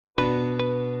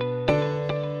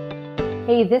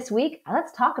Hey, this week,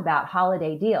 let's talk about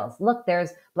holiday deals. Look,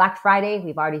 there's Black Friday.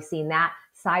 We've already seen that.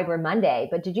 Cyber Monday.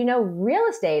 But did you know real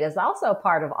estate is also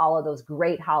part of all of those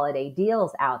great holiday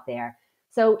deals out there?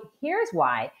 So here's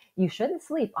why you shouldn't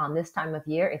sleep on this time of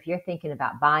year if you're thinking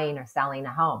about buying or selling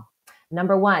a home.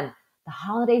 Number one, the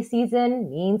holiday season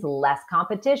means less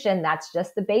competition. That's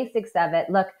just the basics of it.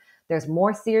 Look, there's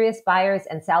more serious buyers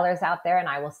and sellers out there. And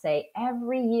I will say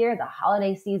every year, the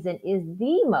holiday season is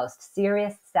the most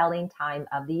serious selling time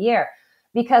of the year.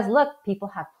 Because look, people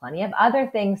have plenty of other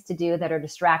things to do that are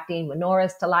distracting: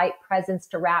 menorahs to light, presents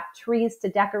to wrap, trees to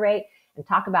decorate, and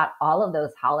talk about all of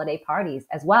those holiday parties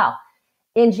as well.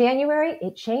 In January,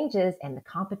 it changes and the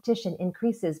competition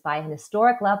increases by an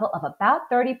historic level of about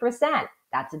 30%.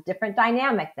 That's a different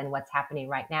dynamic than what's happening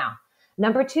right now.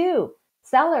 Number two,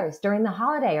 sellers during the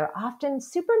holiday are often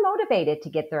super motivated to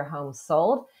get their homes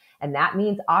sold, and that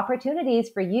means opportunities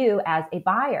for you as a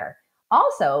buyer.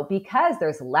 Also, because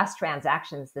there's less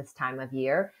transactions this time of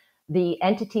year, the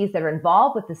entities that are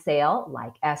involved with the sale,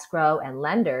 like escrow and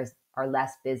lenders, are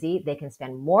less busy. They can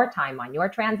spend more time on your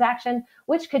transaction,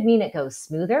 which could mean it goes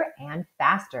smoother and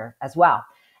faster as well.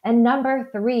 And number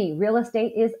three, real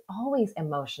estate is always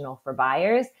emotional for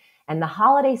buyers. And the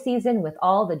holiday season, with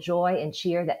all the joy and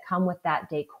cheer that come with that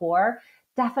decor,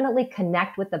 definitely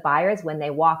connect with the buyers when they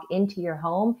walk into your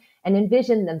home and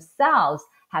envision themselves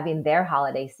having their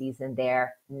holiday season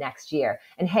there next year.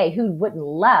 And hey, who wouldn't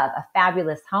love a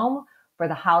fabulous home for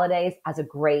the holidays as a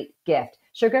great gift?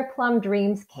 Sugar plum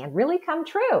dreams can really come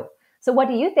true. So what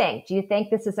do you think? Do you think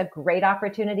this is a great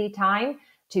opportunity time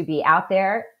to be out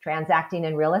there transacting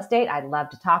in real estate? I'd love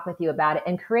to talk with you about it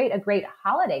and create a great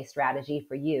holiday strategy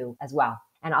for you as well.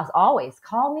 And as always,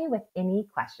 call me with any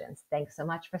questions. Thanks so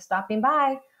much for stopping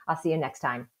by. I'll see you next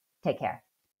time. Take care.